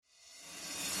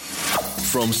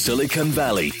From Silicon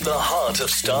Valley, the heart of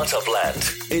startup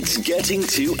land, it's Getting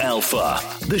to Alpha,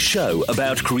 the show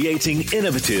about creating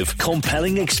innovative,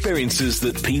 compelling experiences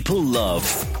that people love.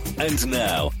 And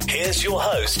now, here's your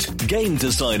host, game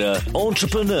designer,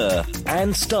 entrepreneur,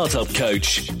 and startup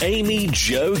coach, Amy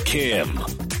Jo Kim.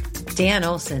 Dan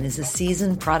Olson is a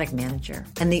seasoned product manager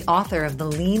and the author of the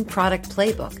Lean Product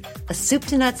Playbook, a soup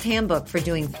to nuts handbook for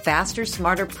doing faster,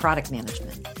 smarter product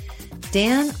management.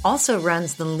 Dan also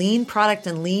runs the Lean Product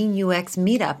and Lean UX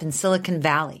meetup in Silicon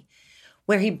Valley,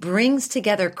 where he brings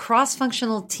together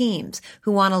cross-functional teams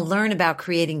who want to learn about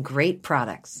creating great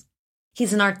products.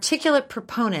 He's an articulate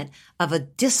proponent of a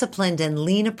disciplined and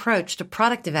lean approach to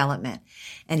product development,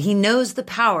 and he knows the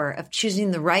power of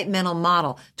choosing the right mental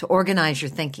model to organize your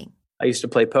thinking. I used to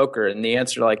play poker, and the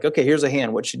answer okay, here's a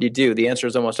hand. What should you do? The answer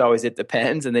is almost always, it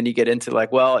depends. And then you get into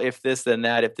well, if this, then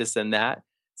that, if this, then that.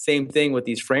 Same thing with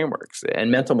these frameworks and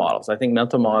mental models. I think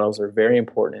mental models are very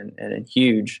important and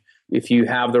huge. If you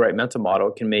have the right mental model,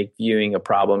 it can make viewing a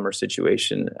problem or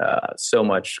situation so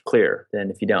much clearer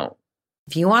than if you don't.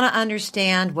 If you want to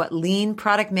understand what lean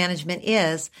product management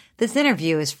is, this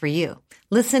interview is for you.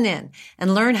 Listen in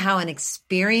and learn how an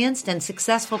experienced and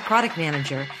successful product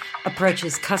manager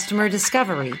approaches customer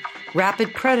discovery, rapid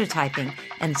prototyping,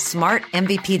 and smart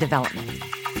MVP development.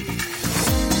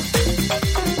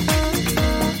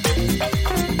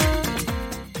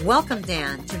 Welcome,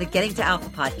 Dan, to the Getting to Alpha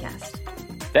podcast.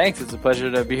 Thanks. It's a pleasure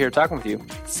to be here talking with you.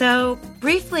 So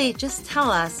briefly, just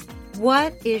tell us,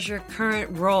 what is your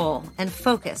current role and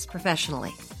focus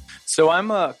professionally? So I'm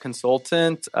a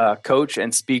consultant, coach,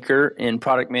 and speaker in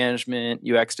product management,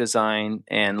 UX design,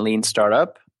 and lean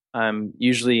startup. I'm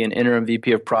usually an interim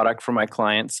VP of product for my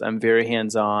clients. I'm very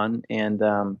hands-on, and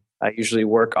I usually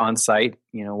work on site,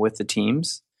 with the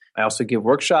teams. I also give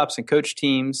workshops and coach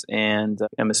teams, and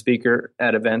I'm a speaker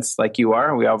at events like you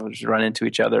are. We always run into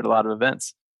each other at a lot of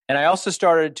events. And I also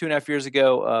started 2.5 years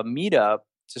ago a meetup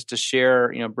just to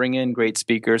share, bring in great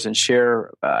speakers and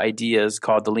share ideas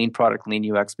called the Lean Product, Lean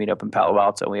UX Meetup in Palo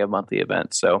Alto. We have monthly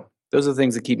events. So those are the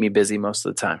things that keep me busy most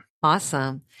of the time.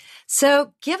 Awesome.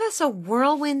 So give us a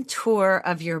whirlwind tour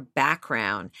of your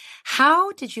background.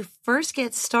 How did you first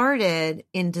get started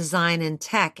in design and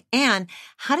tech? And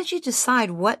how did you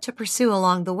decide what to pursue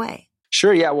along the way?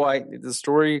 Sure. Yeah. Well, the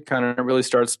story kind of really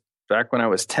starts back when I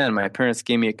was 10. My parents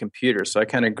gave me a computer. So I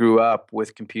kind of grew up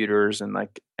with computers, and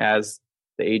as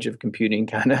the age of computing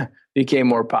kind of became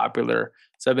more popular.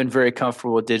 So I've been very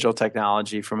comfortable with digital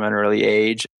technology from an early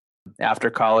age. After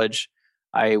college,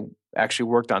 I actually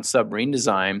worked on submarine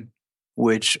design,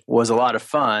 which was a lot of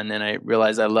fun. And I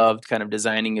realized I loved kind of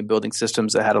designing and building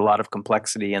systems that had a lot of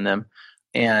complexity in them.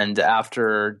 And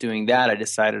after doing that, I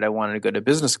decided I wanted to go to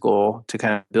business school to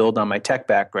kind of build on my tech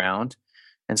background.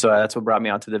 And so that's what brought me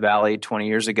out to the Valley 20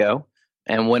 years ago.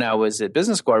 And when I was at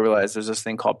business school, I realized there's this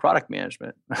thing called product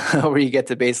management where you get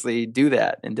to basically do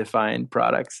that and define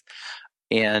products.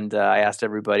 And I asked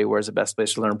everybody, where's the best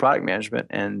place to learn product management?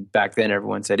 And back then,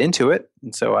 everyone said Intuit.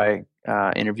 And so I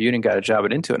interviewed and got a job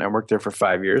at Intuit. And I worked there for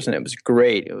 5 years, and it was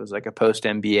great. It was like a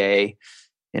post-MBA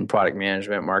in product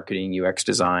management, marketing, UX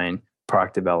design,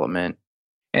 product development.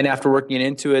 And after working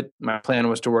at Intuit, my plan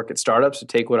was to work at startups, to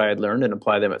take what I had learned and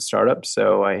apply them at startups.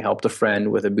 So I helped a friend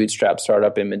with a bootstrap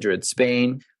startup in Madrid,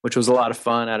 Spain, which was a lot of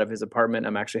fun out of his apartment.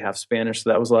 I'm actually half Spanish, so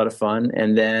that was a lot of fun.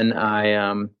 And then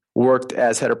I worked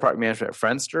as head of product management at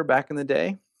Friendster back in the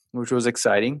day, which was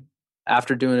exciting.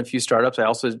 After doing a few startups, I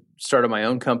also started my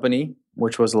own company,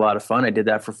 which was a lot of fun. I did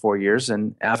that for 4 years.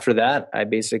 And after that, I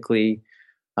basically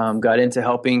got into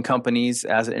helping companies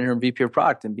as an interim VP of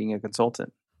product and being a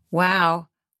consultant. Wow.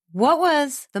 What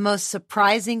was the most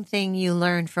surprising thing you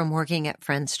learned from working at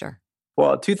Friendster?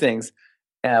 Well, two things.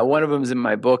 One of them is in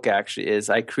my book, actually, is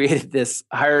I created this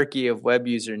hierarchy of web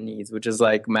user needs, which is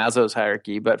like Maslow's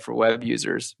hierarchy, but for web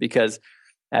users. Because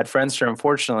at Friendster,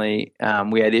 unfortunately,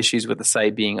 we had issues with the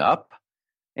site being up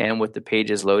and with the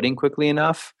pages loading quickly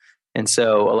enough. And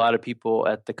so a lot of people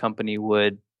at the company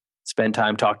would spend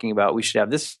time talking about, we should have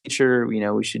this feature,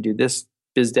 we should do this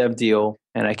biz dev deal.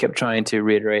 And I kept trying to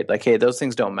reiterate, hey, those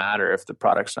things don't matter if the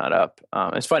product's not up.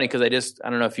 It's funny because I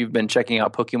don't know if you've been checking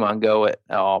out Pokemon Go at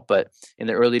all, but in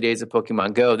the early days of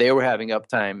Pokemon Go, they were having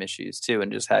uptime issues too,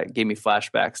 and just gave me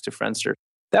flashbacks to Friendster.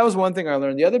 That was one thing I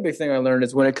learned. The other big thing I learned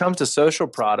is when it comes to social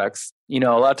products, a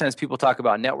lot of times people talk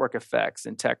about network effects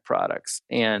in tech products,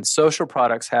 and social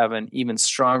products have an even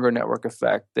stronger network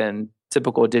effect than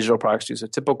typical digital products do. So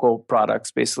typical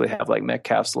products basically have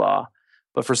Metcalfe's law.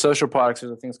 But for social products,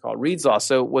 there's a thing called Reed's Law.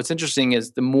 So what's interesting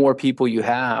is the more people you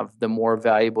have, the more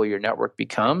valuable your network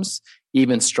becomes,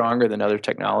 even stronger than other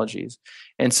technologies.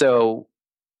 And so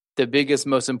the biggest,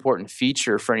 most important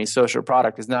feature for any social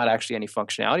product is not actually any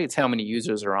functionality. It's how many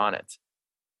users are on it,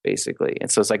 basically. And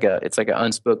so it's like an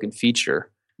unspoken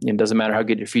feature. It doesn't matter how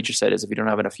good your feature set is if you don't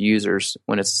have enough users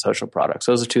when it's a social product.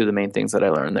 So those are two of the main things that I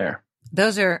learned there.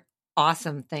 Those are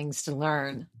awesome things to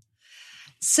learn.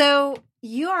 So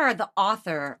you are the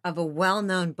author of a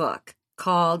well-known book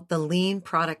called The Lean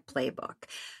Product Playbook.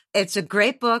 It's a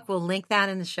great book. We'll link that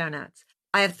in the show notes.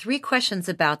 I have 3 questions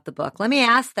about the book. Let me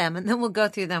ask them, and then we'll go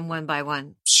through them one by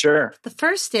one. Sure. The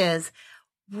first is,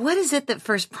 what is it that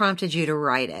first prompted you to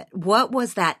write it? What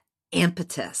was that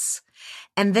impetus?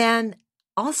 And then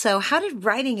also, how did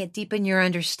writing it deepen your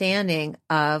understanding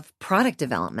of product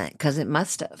development? Because it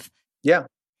must have. Yeah.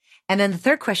 And then the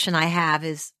third question I have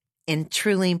is, in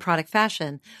true lean product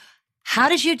fashion, how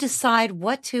did you decide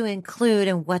what to include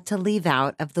and what to leave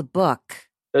out of the book?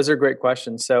 Those are great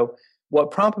questions. So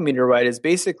what prompted me to write is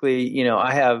basically,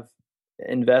 I have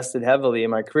invested heavily in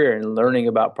my career in learning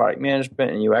about product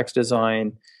management and UX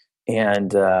design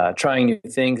and trying new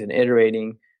things and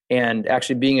iterating and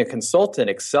actually being a consultant.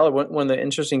 One of the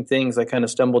interesting things I kind of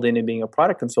stumbled into being a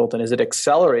product consultant is it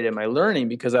accelerated my learning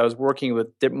because I was working with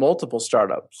multiple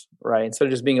startups, right? Instead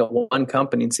of just being at one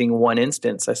company and seeing one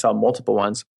instance, I saw multiple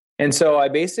ones. And so I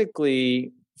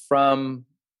basically, from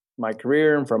my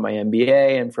career and from my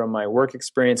MBA and from my work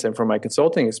experience and from my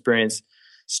consulting experience,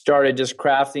 started just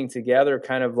crafting together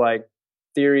kind of like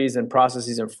theories and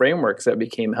processes and frameworks that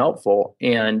became helpful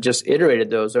and just iterated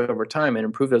those over time and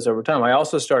improved those over time. I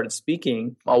also started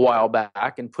speaking a while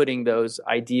back and putting those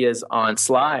ideas on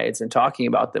slides and talking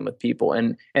about them with people.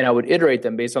 And I would iterate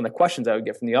them based on the questions I would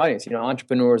get from the audience.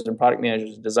 Entrepreneurs and product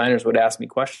managers and designers would ask me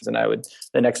questions, and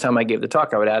the next time I gave the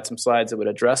talk, I would add some slides that would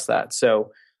address that.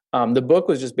 So the book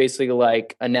was just basically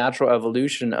like a natural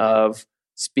evolution of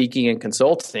speaking and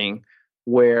consulting,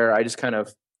 where I just kind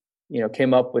of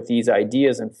came up with these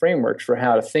ideas and frameworks for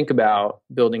how to think about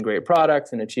building great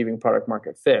products and achieving product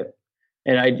market fit.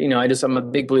 And I'm a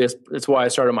big believer. That's why I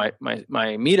started my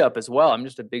meetup as well. I'm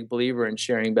just a big believer in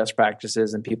sharing best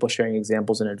practices and people sharing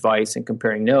examples and advice and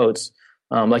comparing notes.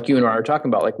 Like you and I are talking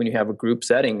about, like when you have a group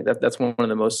setting, that's one of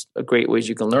the most great ways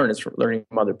you can learn is from learning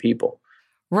from other people.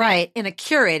 Right. In a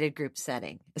curated group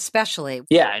setting, especially.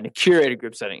 Yeah, in a curated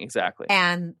group setting. Exactly.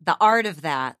 And the art of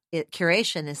that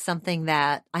curation is something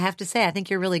that I have to say, I think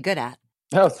you're really good at.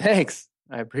 Oh, thanks.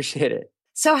 I appreciate it.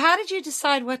 So how did you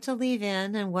decide what to leave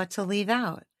in and what to leave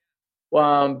out?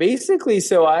 Well, basically,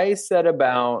 so I said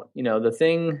about, the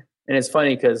thing, and it's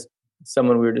funny because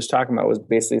someone we were just talking about was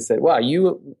basically said, wow,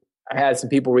 I had some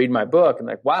people read my book and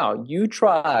like, wow, you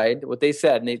tried what they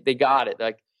said and they got it.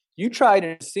 Like, you tried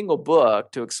in a single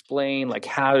book to explain like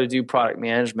how to do product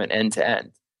management end to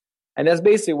end. And that's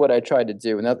basically what I tried to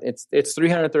do. And it's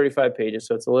 335 pages,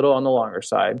 so it's a little on the longer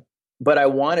side. But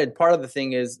part of the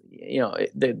thing is,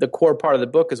 the core part of the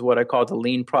book is what I call the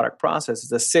lean product process.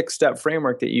 It's a 6-step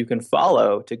framework that you can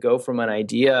follow to go from an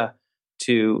idea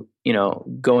to,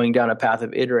 going down a path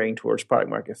of iterating towards product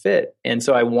market fit. And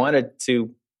so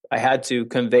I had to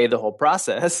convey the whole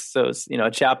process. So it's,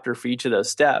 a chapter for each of those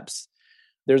steps.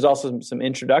 There's also some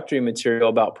introductory material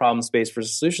about problem space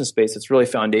versus solution space. It's really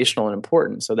foundational and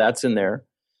important. So that's in there.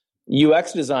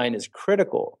 UX design is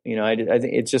critical. I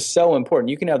think it's just so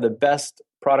important. You can have the best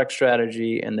product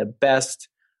strategy and the best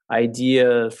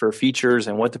idea for features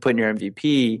and what to put in your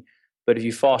MVP, but if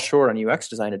you fall short on UX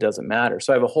design, it doesn't matter.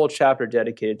 So I have a whole chapter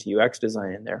dedicated to UX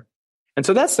design in there. And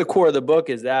so that's the core of the book,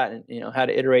 is that, how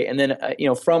to iterate. And then,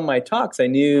 from my talks, I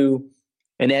knew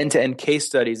an end-to-end case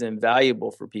study is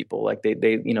invaluable for people. Like they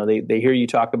hear you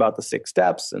talk about the 6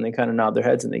 steps and they kind of nod their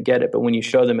heads and they get it. But when you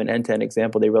show them an end-to-end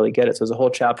example, they really get it. So there's a whole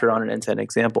chapter on an end-to-end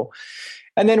example.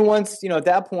 And then once, at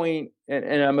that point,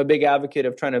 and I'm a big advocate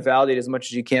of trying to validate as much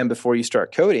as you can before you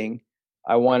start coding.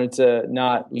 I wanted to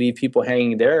not leave people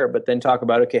hanging there, but then talk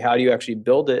about, okay, how do you actually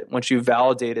build it? Once you've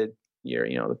validated your,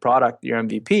 the product, your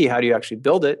MVP, how do you actually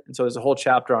build it? And so there's a whole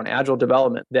chapter on agile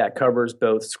development that covers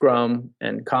both Scrum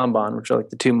and Kanban, which are like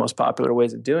the 2 most popular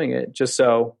ways of doing it. Just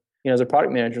so, as a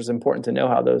product manager, it's important to know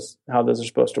how those are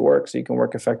supposed to work so you can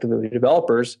work effectively with your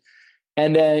developers.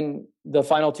 And then the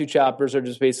final 2 chapters are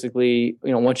just basically,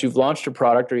 once you've launched a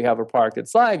product or you have a product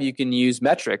that's live, you can use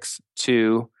metrics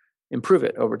to improve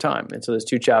it over time. And so there's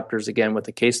 2 chapters again with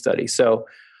the case study. So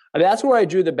that's where I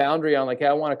drew the boundary on, like, hey,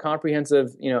 I want a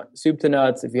comprehensive, soup to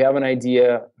nuts. If you have an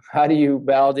idea, how do you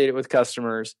validate it with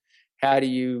customers? How do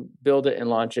you build it and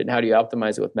launch it? And how do you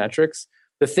optimize it with metrics?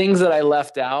 The things that I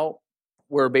left out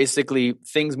were basically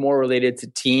things more related to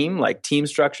team, like team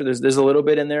structure. There's a little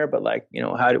bit in there, but like,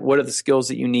 what are the skills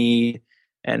that you need?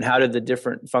 And how do the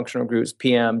different functional groups,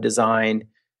 PM, design,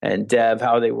 and dev,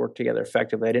 how they work together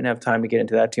effectively. I didn't have time to get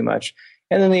into that too much.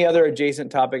 And then the other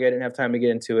adjacent topic I didn't have time to get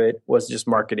into it was just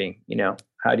marketing.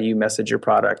 How do you message your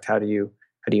product? How do you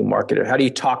market it? How do you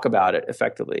talk about it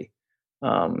effectively?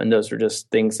 And those were just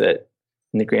things that,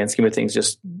 in the grand scheme of things,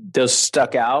 just those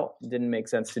stuck out. Didn't make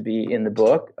sense to be in the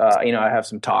book. I have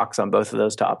some talks on both of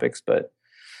those topics, but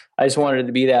I just wanted it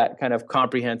to be that kind of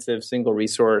comprehensive single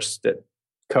resource that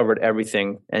covered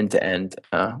everything end to end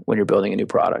when you're building a new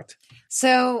product.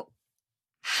 So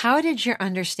how did your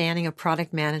understanding of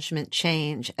product management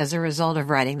change as a result of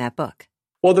writing that book?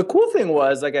 Well, the cool thing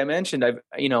was, like I mentioned,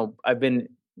 I've been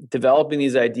developing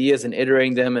these ideas and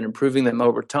iterating them and improving them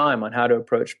over time on how to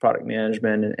approach product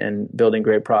management and building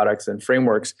great products and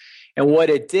frameworks. And what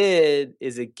it did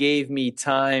is it gave me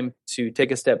time to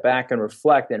take a step back and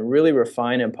reflect and really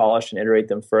refine and polish and iterate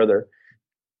them further.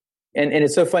 And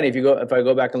it's so funny, if I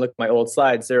go back and look at my old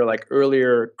slides, they're like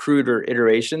earlier, cruder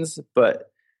iterations,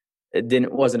 but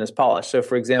it wasn't as polished. So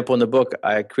for example, in the book,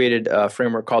 I created a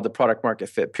framework called the Product Market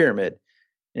Fit Pyramid.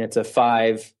 And it's a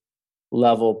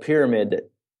 5-level pyramid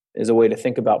that is a way to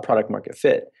think about product market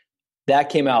fit. That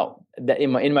came out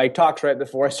in my talks right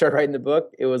before I started writing the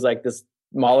book. It was like this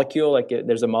molecule,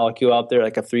 there's a molecule out there,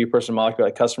 like a 3-person molecule,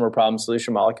 like customer problem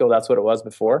solution molecule. That's what it was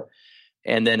before.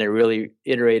 And then it really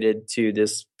iterated to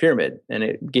this pyramid, and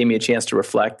it gave me a chance to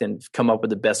reflect and come up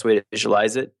with the best way to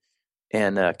visualize it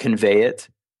and convey it.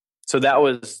 So that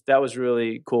was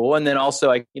really cool. And then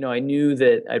also, I knew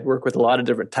that I'd work with a lot of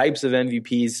different types of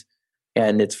MVPs.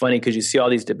 And it's funny because you see all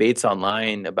these debates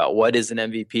online about what is an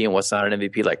MVP and what's not an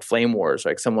MVP, like flame wars.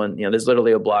 Like someone, there's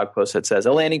literally a blog post that says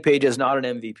a landing page is not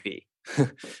an MVP.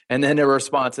 And then a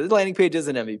response is, landing page is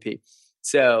an MVP.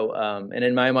 So, and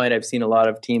in my mind, I've seen a lot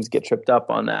of teams get tripped up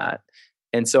on that.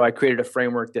 And so I created a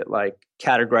framework that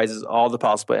categorizes all the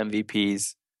possible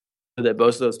MVPs so that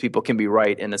both of those people can be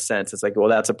right in a sense. It's like, well,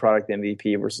 that's a product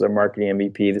MVP versus a marketing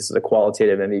MVP. This is a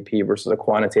qualitative MVP versus a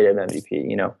quantitative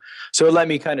MVP, So it let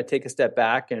me kind of take a step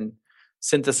back and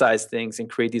synthesize things and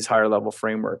create these higher level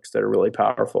frameworks that are really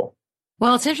powerful.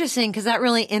 Well, it's interesting because that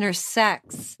really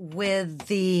intersects with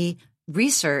the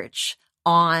research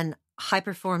on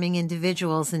high-performing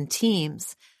individuals and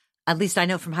teams. At least I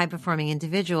know from high-performing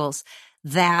individuals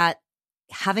that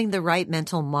having the right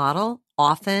mental model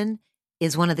often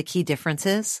is one of the key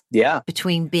differences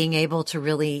between being able to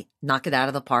really knock it out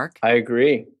of the park. I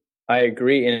agree.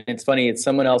 And it's funny, it's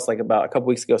someone else, about a couple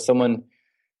weeks ago, someone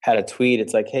had a tweet.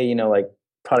 It's like, hey,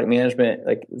 product management,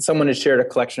 someone has shared a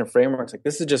collection of frameworks.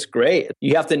 This is just great.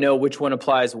 You have to know which one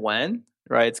applies when,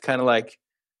 right? It's kind of like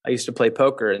I used to play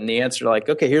poker, and the answer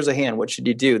okay, here's a hand. What should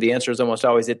you do? The answer is almost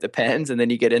always, it depends. And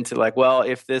then you get into well,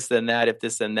 if this, then that, if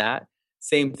this, then that.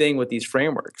 Same thing with these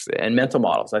frameworks and mental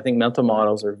models. I think mental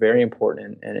models are very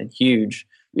important and huge.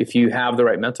 If you have the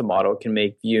right mental model, it can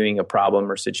make viewing a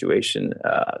problem or situation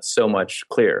so much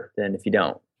clearer than if you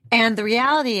don't. And the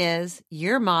reality is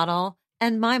your model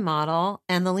and my model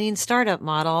and the lean startup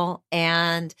model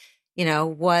and,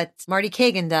 what Marty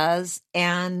Kagan does,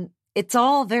 and it's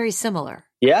all very similar.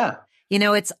 Yeah.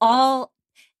 It's all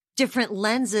different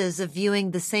lenses of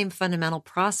viewing the same fundamental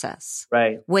process,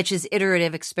 right? Which is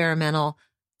iterative experimental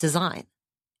design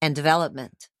and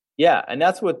development. Yeah, and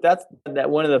that's one of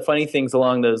the funny things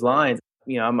along those lines.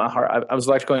 I was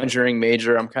electrical engineering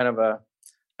major.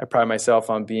 I pride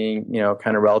myself on being,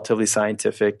 kind of relatively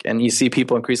scientific. And you see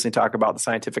people increasingly talk about the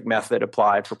scientific method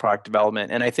applied for product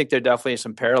development, and I think there definitely are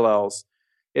some parallels.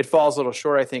 It falls a little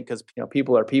short, I think, because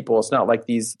people are people. It's not like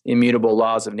these immutable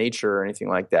laws of nature or anything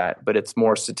like that, but it's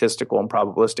more statistical and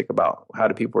probabilistic about how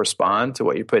do people respond to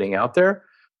what you're putting out there.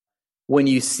 When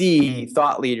you see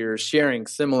thought leaders sharing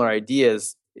similar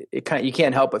ideas, you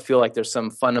can't help but feel like there's some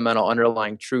fundamental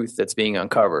underlying truth that's being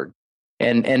uncovered.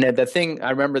 And the thing,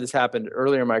 I remember this happened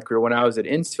earlier in my career when I was at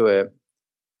Intuit.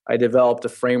 I developed a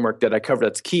framework that I covered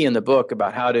that's key in the book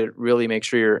about how to really make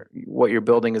sure what you're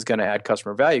building is going to add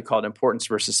customer value, called importance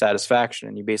versus satisfaction.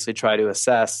 And you basically try to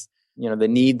assess,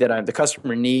 the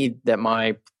customer need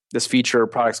that this feature or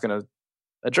product is going to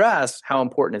address. How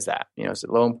important is that? Is it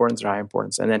low importance or high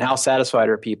importance? And then how satisfied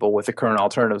are people with the current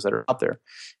alternatives that are out there?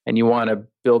 And you want to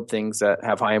build things that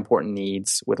have high important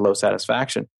needs with low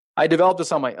satisfaction. I developed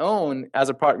this on my own as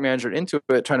a product manager into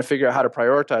it, trying to figure out how to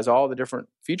prioritize all the different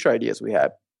feature ideas we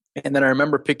had. And then I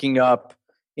remember picking up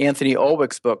Anthony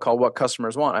Olwick's book called What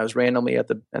Customers Want. I was randomly at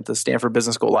the Stanford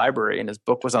Business School library, and his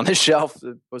book was on the shelf.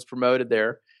 It was promoted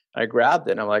there. I grabbed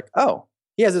it, and I'm like, oh,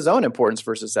 he has his own importance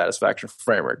versus satisfaction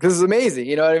framework. This is amazing.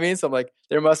 You know what I mean? So I'm like,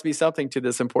 there must be something to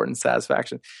this importance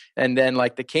satisfaction. And then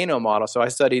the Kano model. So I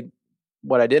studied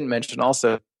what I didn't mention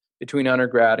also between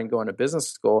undergrad and going to business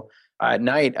school. at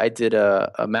night, I did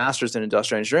a master's in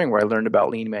industrial engineering where I learned about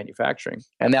lean manufacturing.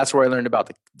 And that's where I learned about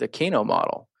the Kano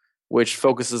model, which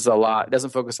focuses a lot, it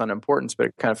doesn't focus on importance, but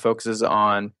it kind of focuses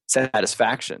on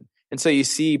satisfaction. And so you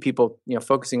see people,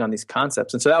 focusing on these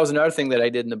concepts. And so that was another thing that I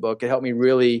did in the book. It helped me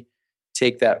really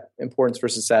take that importance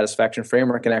versus satisfaction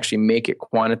framework and actually make it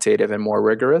quantitative and more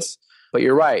rigorous. But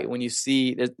you're right. When you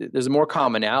see there's more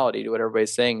commonality to what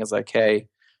everybody's saying is like, hey,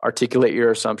 articulate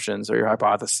your assumptions or your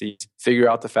hypotheses, figure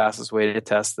out the fastest way to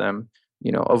test them,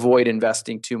 avoid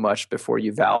investing too much before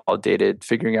you validated,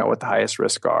 figuring out what the highest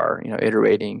risks are,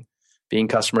 iterating, being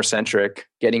customer centric,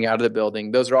 getting out of the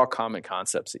building. Those are all common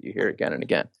concepts that you hear again and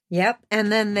again. Yep.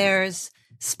 And then there's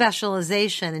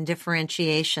specialization and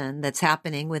differentiation that's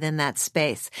happening within that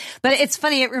space. But it's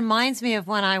funny. It reminds me of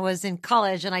when I was in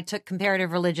college and I took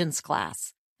comparative religions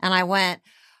class and I went,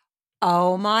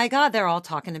 oh my God, they're all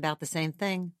talking about the same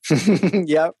thing.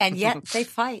 Yep. And yet they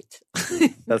fight.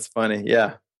 That's funny.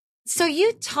 Yeah. So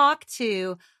you talk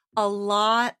to a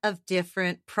lot of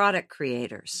different product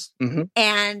creators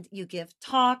and you give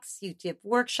talks, you give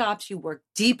workshops, you work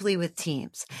deeply with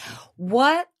teams.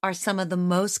 What are some of the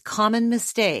most common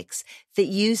mistakes that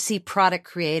you see product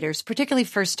creators, particularly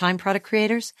first-time product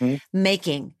creators,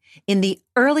 making in the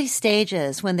early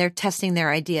stages when they're testing their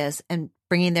ideas and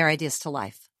bringing their ideas to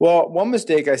life? Well, one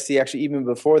mistake I see, actually, even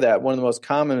before that, one of the most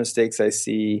common mistakes I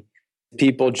see,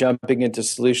 people jumping into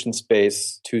solution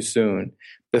space too soon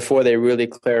before they really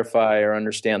clarify or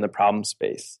understand the problem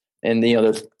space. And,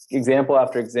 there's example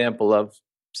after example of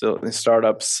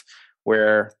startups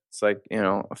where it's like,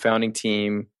 a founding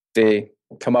team, they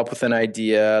come up with an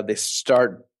idea, they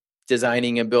start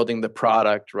designing and building the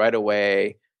product right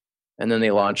away, and then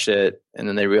they launch it, and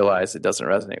then they realize it doesn't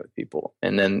resonate with people.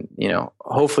 And then,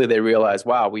 hopefully they realize,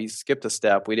 wow, we skipped a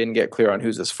step. We didn't get clear on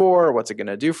who's this for, what's it going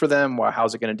to do for them,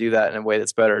 how's it going to do that in a way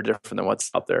that's better or different than what's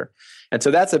out there. And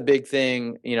so that's a big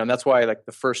thing, and that's why like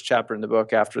the first chapter in the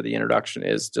book after the introduction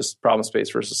is just problem space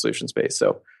versus solution space.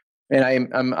 So,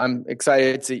 and I'm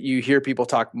excited to you hear people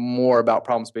talk more about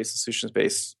problem space and solution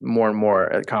space more and more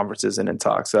at conferences and in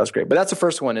talks. So that's great. But that's the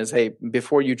first one is, hey,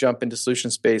 before you jump into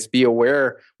solution space, be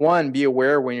aware when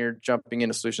you're jumping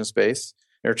into solution space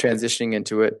or transitioning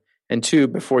into it. And two,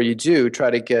 before you do, try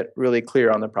to get really clear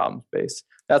on the problem space.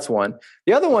 That's one.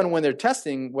 The other one, when they're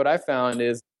testing, what I found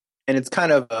is, and it's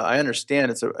kind of, I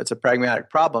understand it's a pragmatic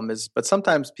problem, but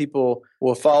sometimes people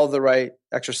will follow the right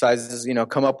exercises,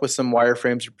 come up with some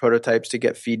wireframes or prototypes to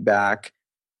get feedback,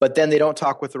 but then they don't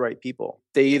talk with the right people.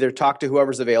 They either talk to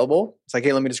whoever's available. It's like,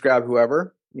 hey, let me just grab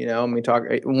whoever, let me talk.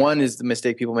 One is the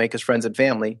mistake people make is friends and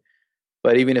family.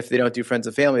 But even if they don't do friends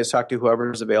and family, just talk to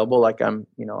whoever's available. Like I'm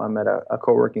at a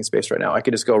co-working space right now. I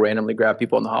could just go randomly grab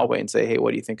people in the hallway and say, hey,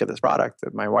 what do you think of this product,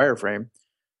 of my wireframe?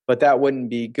 But that wouldn't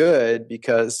be good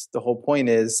because the whole point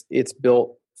is it's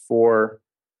built for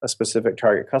a specific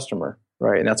target customer,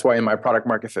 right? And that's why in my product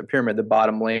market fit pyramid, the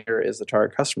bottom layer is the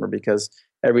target customer because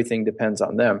everything depends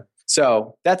on them.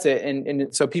 So that's it.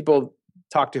 And so people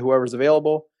talk to whoever's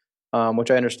available,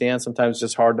 which I understand. Sometimes it's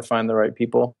just hard to find the right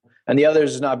people. And the other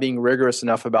is not being rigorous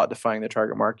enough about defining the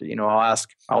target market.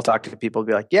 I'll talk to people and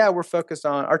be like, yeah, we're focused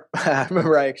on our, I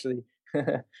remember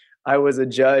I was a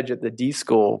judge at the D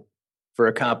School for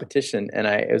a competition. And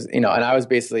I was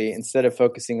basically, instead of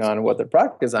focusing on what the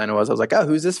product design was, I was like, oh,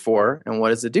 who's this for? And what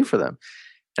does it do for them?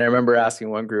 And I remember asking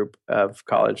one group of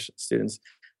college students,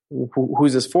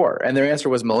 who's this for? And their answer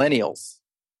was millennials.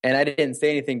 And I didn't say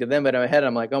anything to them, but in my head,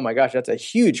 I'm like, oh my gosh, that's a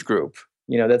huge group.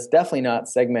 That's definitely not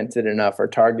segmented enough or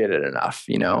targeted enough.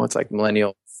 It's like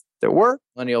millennials that work,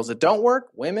 millennials that don't work,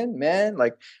 women, men,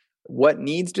 like what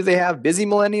needs do they have? Busy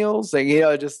millennials,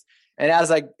 and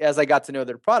as I got to know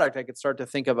their product, I could start to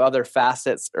think of other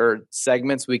facets or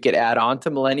segments we could add on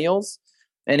to millennials.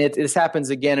 And this happens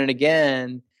again and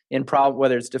again in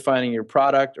whether it's defining your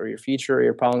product or your feature or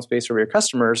your problem space or your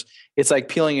customers. It's like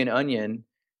peeling an onion,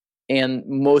 and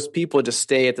most people just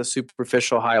stay at the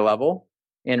superficial high level.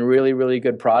 And really, really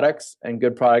good products and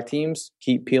good product teams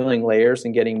keep peeling layers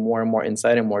and getting more and more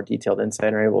insight and more detailed insight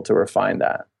and are able to refine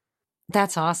that.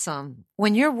 That's awesome.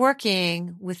 When you're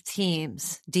working with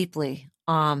teams deeply,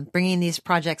 bringing these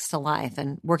projects to life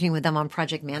and working with them on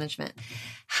project management,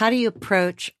 how do you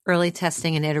approach early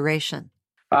testing and iteration?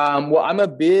 Well, I'm a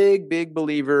big, big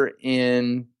believer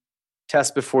in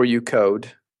test before you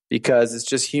code because it's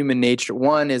just human nature.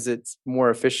 One is it's more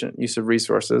efficient use of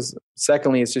resources.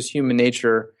 Secondly, it's just human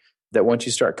nature that once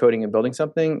you start coding and building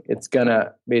something, it's going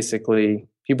to basically,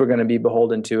 people are going to be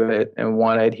beholden to it and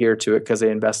want to adhere to it because they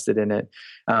invested in it.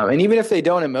 And even if they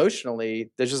don't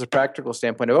emotionally, there's just a practical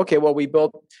standpoint of, okay, well, we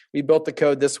built the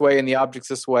code this way and the objects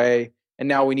this way, and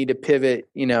now we need to pivot,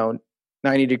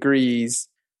 90 degrees,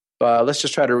 but let's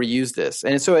just try to reuse this.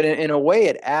 And so in a way,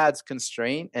 it adds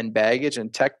constraint and baggage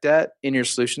and tech debt in your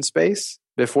solution space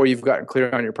before you've gotten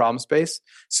clear on your problem space.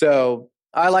 So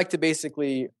I like to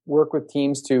basically work with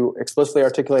teams to explicitly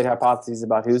articulate hypotheses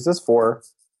about who's this for,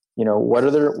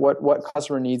 what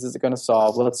customer needs is it going to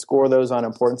solve. Let's score those on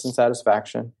importance and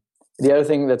satisfaction. The other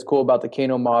thing that's cool about the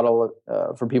Kano model,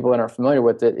 for people that aren't familiar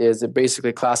with it, is it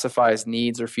basically classifies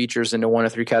needs or features into 1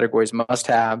 of 3 categories: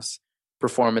 must-haves,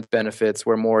 performance benefits,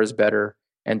 where more is better,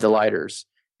 and delighters.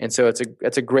 And so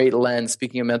it's a great lens.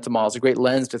 Speaking of mental models, a great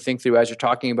lens to think through as you're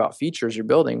talking about features you're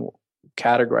building,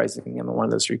 categorizing them in one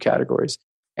of those 3 categories.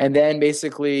 And then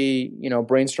basically,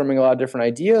 brainstorming a lot of different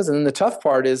ideas. And then the tough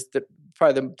part is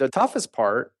probably the toughest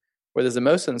part, where there's the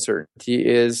most uncertainty,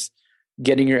 is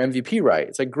getting your MVP right.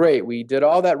 It's like, great, we did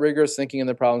all that rigorous thinking in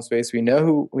the problem space. We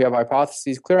know we have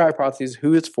hypotheses, clear hypotheses,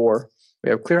 who it's for.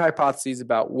 We have clear hypotheses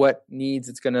about what needs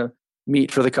it's going to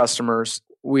meet for the customers.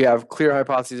 We have clear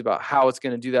hypotheses about how it's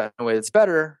going to do that in a way that's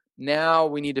better. Now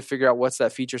we need to figure out what's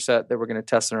that feature set that we're going to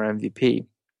test in our MVP.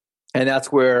 And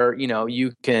that's where,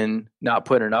 you can not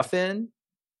put enough in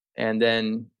and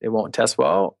then it won't test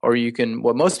well. Or you can,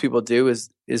 what most people do is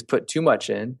put too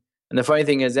much in. And the funny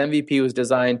thing is MVP was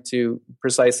designed to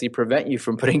precisely prevent you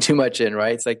from putting too much in,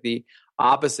 right? It's like the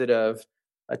opposite of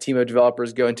a team of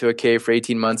developers go into a cave for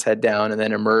 18 months, head down, and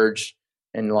then emerge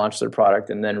and launch their product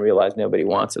and then realize nobody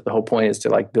wants it. The whole point is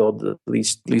to build the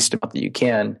least amount that you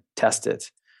can, test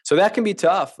it. So that can be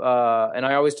tough. And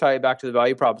I always tie it back to the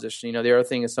value proposition. The other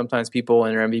thing is sometimes people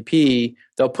in their MVP,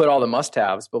 they'll put all the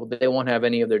must-haves, but they won't have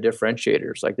any of their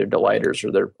differentiators, like their delighters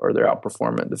or their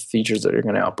outperformance, the features that are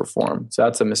going to outperform. So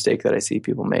that's a mistake that I see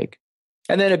people make.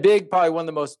 And then probably one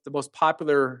of the most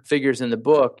popular figures in the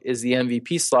book is the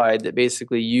MVP slide that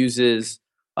basically uses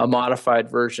a modified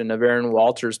version of Aaron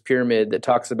Walter's pyramid that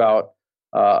talks about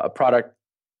a product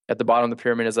at the bottom of the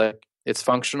pyramid is like, it's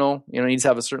functional. It needs to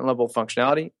have a certain level of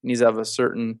functionality. It needs to have a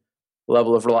certain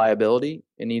level of reliability.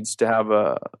 It needs to have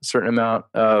a certain amount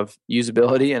of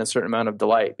usability and a certain amount of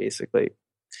delight, basically.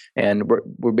 And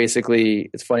we're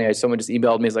basically, it's funny, someone just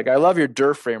emailed me, it's like, I love your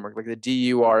DURF framework, like the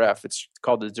DURF. It's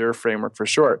called the DURF framework for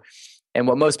short. And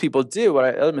what most people do,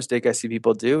 other mistake I see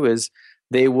people do is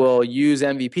they will use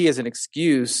MVP as an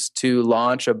excuse to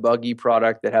launch a buggy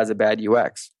product that has a bad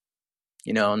UX.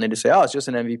 And they just say, oh, it's just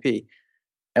an MVP.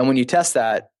 And when you test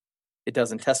that, it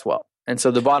doesn't test well. And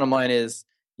so the bottom line is,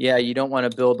 yeah, you don't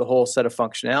want to build the whole set of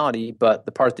functionality, but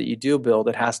the part that you do build,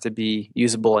 it has to be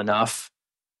usable enough,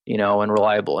 and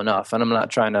reliable enough. And I'm not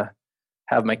trying to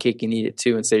have my cake and eat it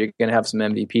too and say you're going to have some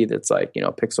MVP that's like,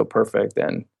 pixel perfect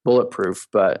and bulletproof.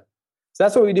 But so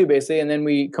that's what we do basically. And then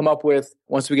we come up with,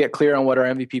 once we get clear on what our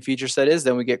MVP feature set is,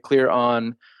 then we get clear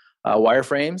on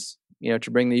wireframes.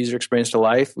 To bring the user experience to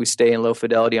life. We stay in low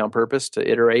fidelity on purpose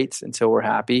to iterate until we're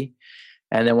happy.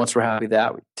 And then once we're happy with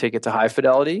that, we take it to high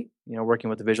fidelity,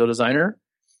 working with the visual designer.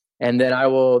 And then I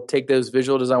will take those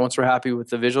visual design, once we're happy with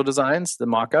the visual designs, the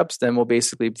mock-ups, then we'll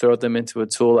basically throw them into a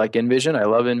tool like InVision. I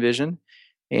love InVision,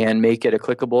 and make it a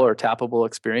clickable or tappable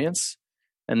experience.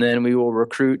 And then we will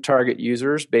recruit target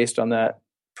users based on that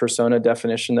persona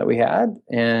definition that we had.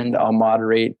 And I'll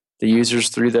moderate the users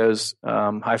through those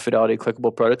high fidelity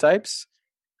clickable prototypes.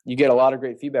 You get a lot of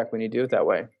great feedback when you do it that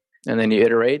way. And then you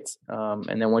iterate.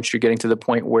 And then once you're getting to the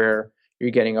point where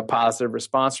you're getting a positive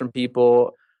response from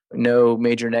people, no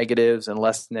major negatives and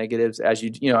less negatives, I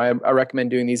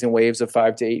recommend doing these in waves of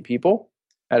 5 to 8 people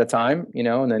at a time,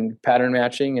 and then pattern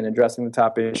matching and addressing the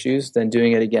top issues, then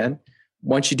doing it again.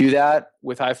 Once you do that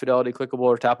with high fidelity clickable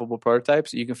or tappable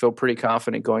prototypes, you can feel pretty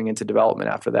confident going into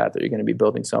development after that you're going to be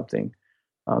building something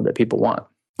that people want.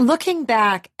 Looking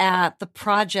back at the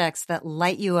projects that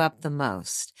light you up the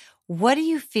most, what do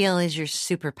you feel is your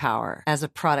superpower as a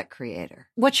product creator?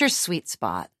 What's your sweet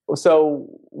spot? So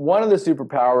one of the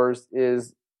superpowers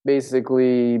is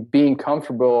basically being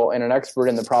comfortable and an expert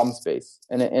in the problem space.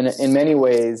 And in many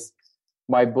ways,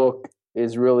 my book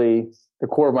is really, the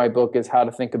core of my book is how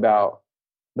to think about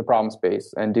the problem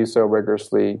space and do so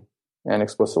rigorously and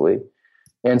explicitly.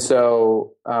 And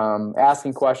so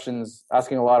asking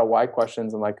a lot of why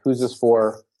questions and like, who's this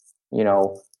for?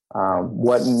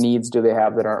 What needs do they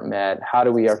have that aren't met? How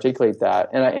do we articulate that?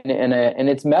 And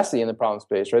it's messy in the problem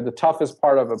space, right? The toughest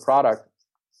part of a product,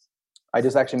 I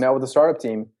just actually met with a startup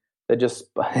team that just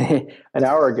an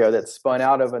hour ago that spun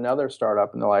out of another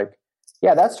startup. And they're like,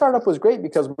 yeah, that startup was great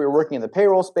because we were working in the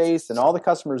payroll space and all the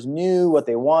customers knew what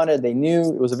they wanted. They knew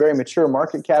it was a very mature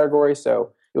market category.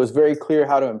 So it was very clear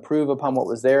how to improve upon what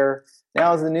was there.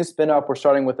 Now as the new spin-up, we're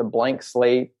starting with a blank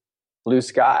slate, blue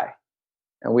sky,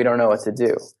 and we don't know what to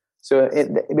do. So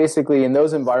basically in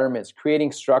those environments,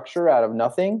 creating structure out of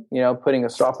nothing, putting a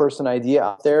straw person idea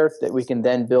out there that we can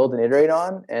then build and iterate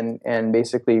on, and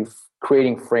basically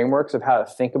creating frameworks of how to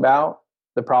think about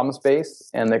the problem space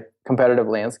and the competitive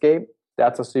landscape.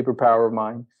 That's a superpower of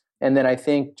mine. And then I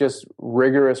think just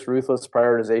rigorous, ruthless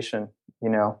prioritization.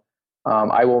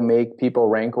 I will make people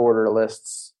rank order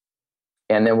lists,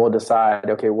 and then we'll decide,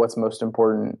 okay, what's most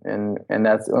important, and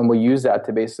we'll use that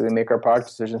to basically make our product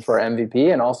decisions for our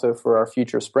MVP and also for our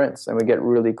future sprints, and we get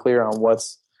really clear on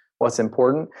what's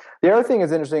important. The other thing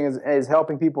is interesting is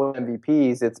helping people with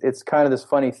MVPs. It's kind of this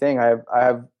funny thing. I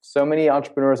have so many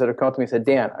entrepreneurs that have come to me and said,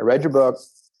 Dan, I read your book,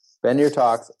 been to your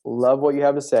talks, love what you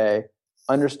have to say,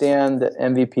 understand that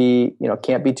MVP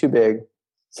can't be too big.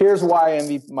 Here's why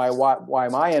my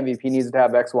MVP needs to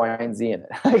have X, Y, and Z in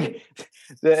it.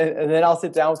 And then I'll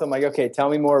sit down with them like, okay, tell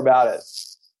me more about it.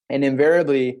 And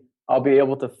invariably, I'll be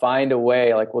able to find a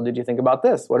way like, well, did you think about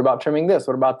this? What about trimming this?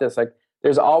 What about this? Like,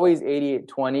 there's always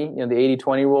 80-20. The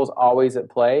 80-20 rule is always at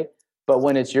play. But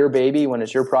when it's your baby, when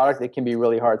it's your product, it can be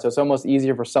really hard. So it's almost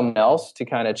easier for someone else to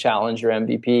kind of challenge your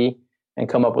MVP and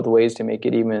come up with ways to make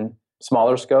it even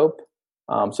smaller scope.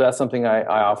 So that's something I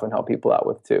often help people out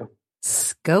with too.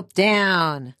 Scope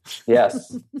down.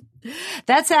 Yes.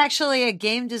 That's actually a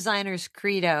game designer's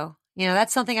credo.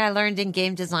 That's something I learned in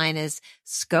game design is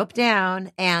scope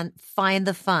down and find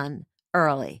the fun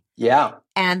early. Yeah.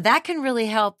 And that can really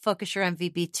help focus your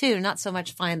MVP too. Not so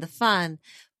much find the fun,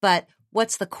 but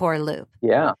what's the core loop?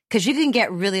 Yeah. Because you can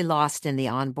get really lost in the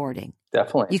onboarding.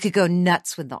 Definitely. You could go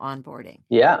nuts with the onboarding.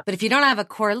 Yeah. But if you don't have a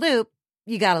core loop,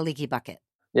 you got a leaky bucket.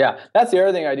 Yeah, that's the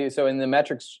other thing I do. So in the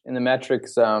metrics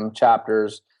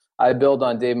chapters, I build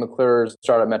on Dave McClure's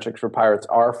Startup Metrics for Pirates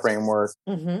R framework,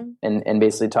 and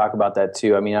basically talk about that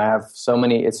too. I mean, I have so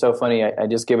many. It's so funny. I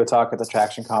just gave a talk at the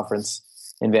Traction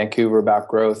Conference in Vancouver about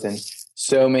growth, and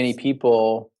so many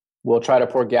people will try to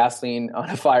pour gasoline on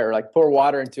a fire, like pour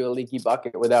water into a leaky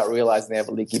bucket without realizing they have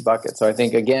a leaky bucket. So I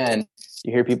think again,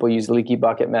 you hear people use leaky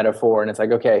bucket metaphor, and it's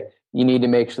like, okay, you need to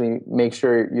make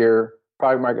sure your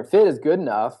product market fit is good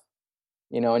enough,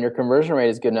 and your conversion rate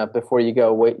is good enough before you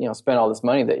go spend all this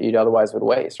money that you'd otherwise would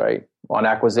waste, right, on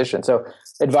acquisition. So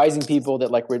advising people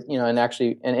that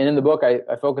and in the book I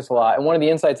focus a lot. And one of the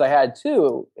insights I had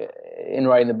too in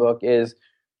writing the book is,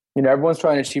 everyone's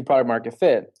trying to achieve product market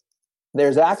fit.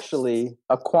 There's actually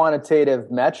a quantitative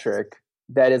metric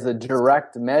that is a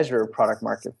direct measure of product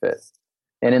market fit.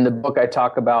 And in the book I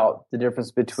talk about the difference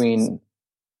between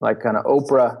like kind of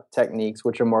Oprah techniques,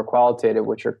 which are more qualitative,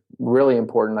 which are really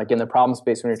important. Like in the problem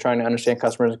space, when you're trying to understand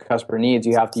customers and customer needs,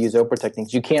 you have to use Oprah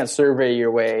techniques. You can't survey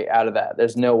your way out of that.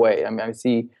 There's no way. I mean, I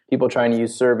see people trying to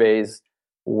use surveys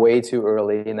way too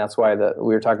early. And that's why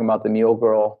we were talking about the Mule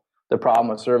Girl, the problem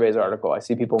with surveys article. I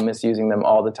see people misusing them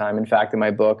all the time. In fact, in my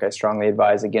book, I strongly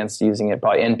advise against using it.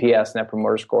 Probably NPS, Net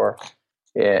Promoter Score,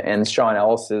 and Sean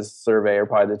Ellis's survey are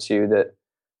probably the two that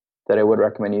I would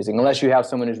recommend using, unless you have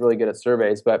someone who's really good at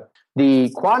surveys. But the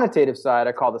quantitative side,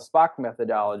 I call the SPOC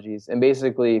methodologies. And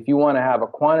basically, if you want to have a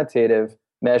quantitative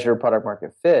measure of product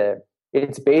market fit,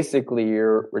 it's basically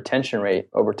your retention rate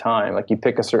over time. Like you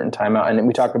pick a certain time out. And then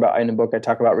we talk about, in the book, I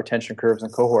talk about retention curves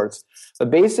and cohorts. But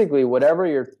basically, whatever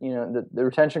the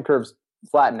retention curves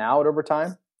flatten out over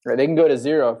time, right? They can go to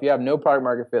zero. If you have no product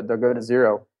market fit, they'll go to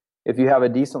zero. If you have a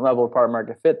decent level of product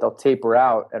market fit, they'll taper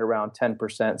out at around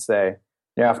 10%, say.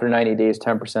 After 90 days,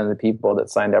 10% of the people that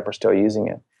signed up are still using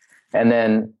it. And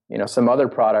then, some other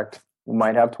product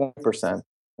might have 20%, and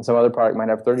some other product might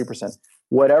have 30%.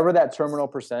 Whatever that terminal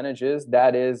percentage is,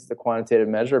 that is the quantitative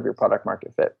measure of your product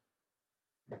market fit.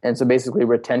 And so basically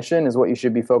retention is what you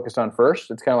should be focused on first.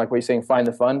 It's kind of like what you're saying, find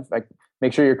the fun, like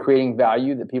make sure you're creating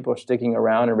value that people are sticking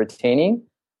around and retaining.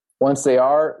 Once they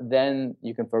are, then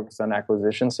you can focus on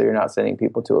acquisition so you're not sending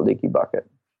people to a leaky bucket.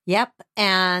 Yep.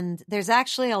 And there's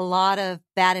actually a lot of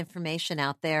bad information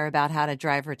out there about how to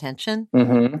drive retention.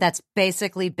 Mm-hmm. That's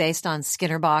basically based on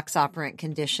Skinner box operant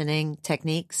conditioning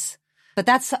techniques. But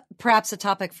that's perhaps a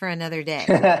topic for another day.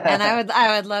 And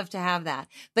I would love to have that.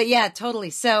 But yeah, totally.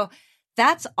 So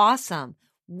that's awesome.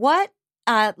 What,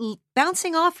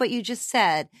 bouncing off what you just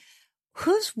said,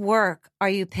 whose work are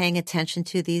you paying attention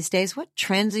to these days? What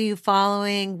trends are you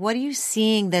following? What are you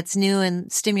seeing that's new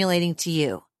and stimulating to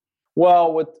you?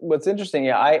 Well, what's interesting,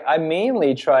 I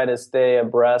mainly try to stay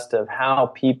abreast of how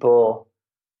people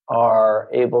are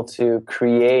able to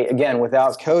create, again,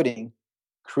 without coding,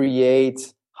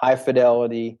 create high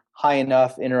fidelity, high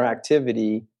enough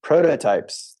interactivity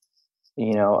prototypes,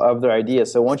 of their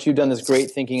ideas. So once you've done this great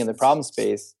thinking in the problem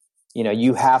space,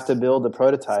 you have to build a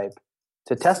prototype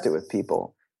to test it with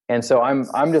people. And so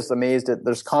I'm just amazed that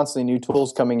there's constantly new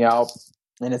tools coming out.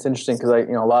 And it's interesting because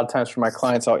a lot of times for my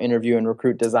clients, I'll interview and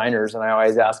recruit designers, and I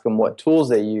always ask them what tools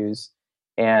they use.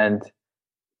 And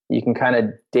you can kind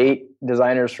of date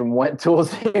designers from what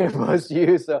tools they most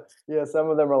use. So, some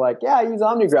of them are like, yeah, I use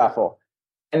OmniGraffle.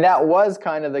 And that was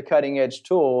kind of the cutting edge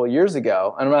tool years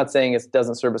ago. And I'm not saying it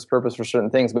doesn't serve its purpose for certain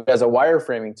things, but as a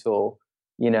wireframing tool,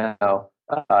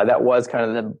 that was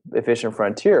kind of the efficient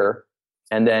frontier.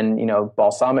 And then,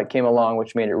 Balsamiq came along,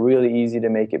 which made it really easy to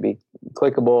make it be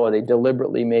clickable. They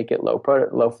deliberately make it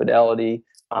low fidelity.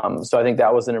 So I think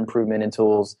that was an improvement in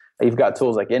tools. You've got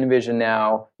tools like InVision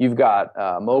now. You've got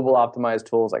mobile optimized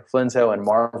tools like Flinto and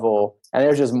Marvel. And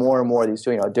there's just more and more of these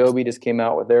tools. Adobe just came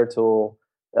out with their tool.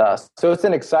 So it's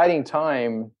an exciting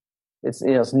time.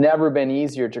 It's never been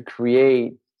easier to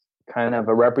create kind of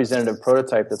a representative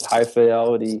prototype that's high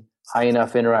fidelity, high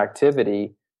enough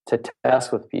interactivity to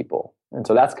test with people. And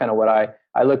so that's kind of what I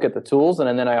look at the tools,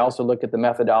 and then I also look at the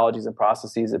methodologies and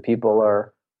processes that people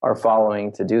are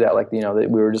following to do that. Like, that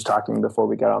we were just talking before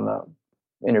we got on the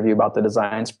interview about the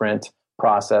design sprint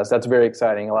process. That's very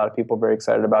exciting. A lot of people are very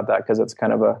excited about that because it's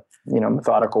kind of a,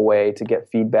 methodical way to get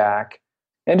feedback.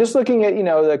 And just looking at,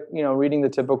 reading the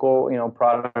typical,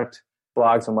 product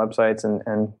blogs and websites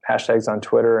and hashtags on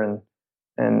Twitter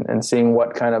and seeing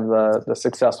what kind of the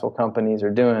successful companies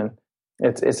are doing.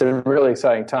 It's a really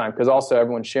exciting time because also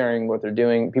everyone's sharing what they're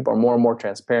doing. People are more and more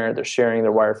transparent. They're sharing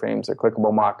their wireframes, their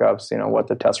clickable mock-ups, what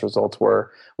the test results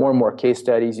were, more and more case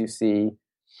studies you see.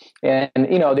 And,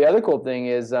 the other cool thing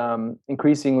is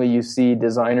increasingly you see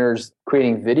designers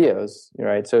creating videos,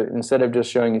 right? So instead of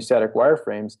just showing you static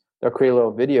wireframes, they'll create a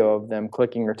little video of them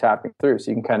clicking or tapping through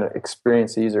so you can kind of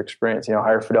experience the user experience,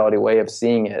 higher fidelity way of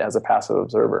seeing it as a passive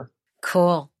observer.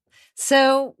 Cool.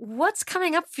 So what's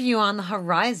coming up for you on the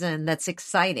horizon that's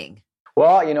exciting?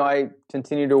 Well, I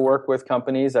continue to work with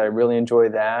companies. I really enjoy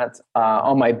that.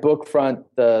 On my book front,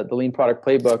 the Lean Product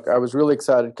Playbook, I was really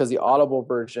excited because the Audible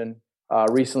version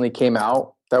recently came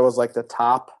out. That was like the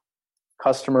top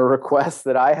customer request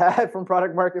that I had from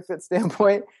product market fit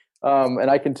standpoint.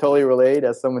 And I can totally relate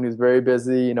as someone who's very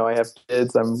busy. I have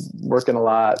kids. I'm working a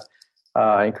lot.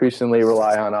 I increasingly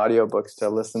rely on audiobooks to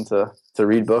listen to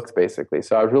read books, basically.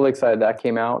 So I was really excited that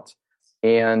came out.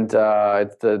 And I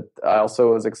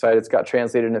also was excited it's got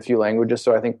translated in a few languages.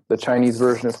 So I think the Chinese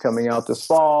version is coming out this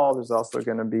fall. There's also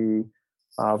going to be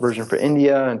a version for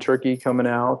India and Turkey coming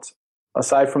out.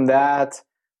 Aside from that,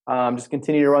 just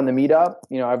continue to run the meetup.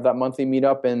 I have that monthly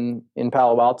meetup in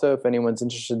Palo Alto. If anyone's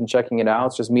interested in checking it out,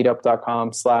 it's just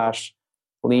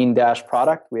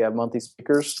meetup.com/lean-product. We have monthly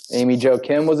speakers. Amy Jo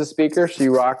Kim was a speaker. She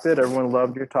rocked it. Everyone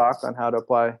loved your talk on how to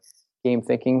apply game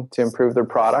thinking to improve their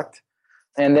product.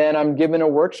 And then I'm giving a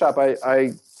workshop.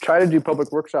 I try to do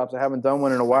public workshops. I haven't done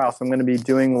one in a while, so I'm going to be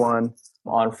doing one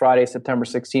on Friday, September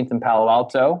 16th in Palo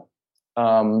Alto.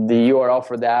 The URL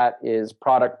for that is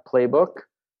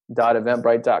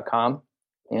productplaybook.eventbrite.com.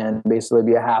 And basically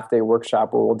be a half-day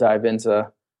workshop where we'll dive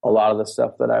into a lot of the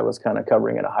stuff that I was kind of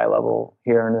covering at a high level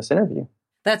here in this interview.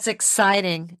 That's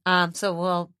exciting. So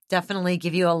we'll definitely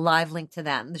give you a live link to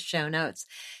that in the show notes.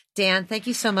 Dan, thank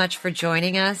you so much for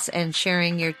joining us and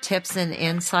sharing your tips and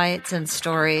insights and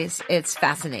stories. It's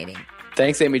fascinating.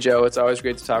 Thanks, Amy Jo. It's always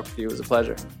great to talk with you. It was a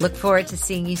pleasure. Look forward to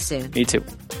seeing you soon. Me too.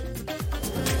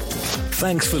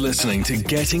 Thanks for listening to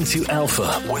Getting to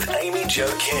Alpha with Amy Jo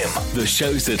Kim, the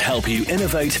shows that help you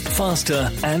innovate faster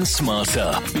and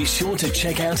smarter. Be sure to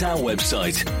check out our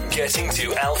website,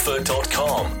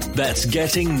 gettingtoalpha.com. That's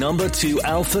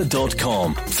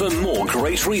getting2alpha.com for more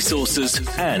great resources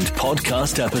and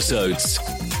podcast episodes.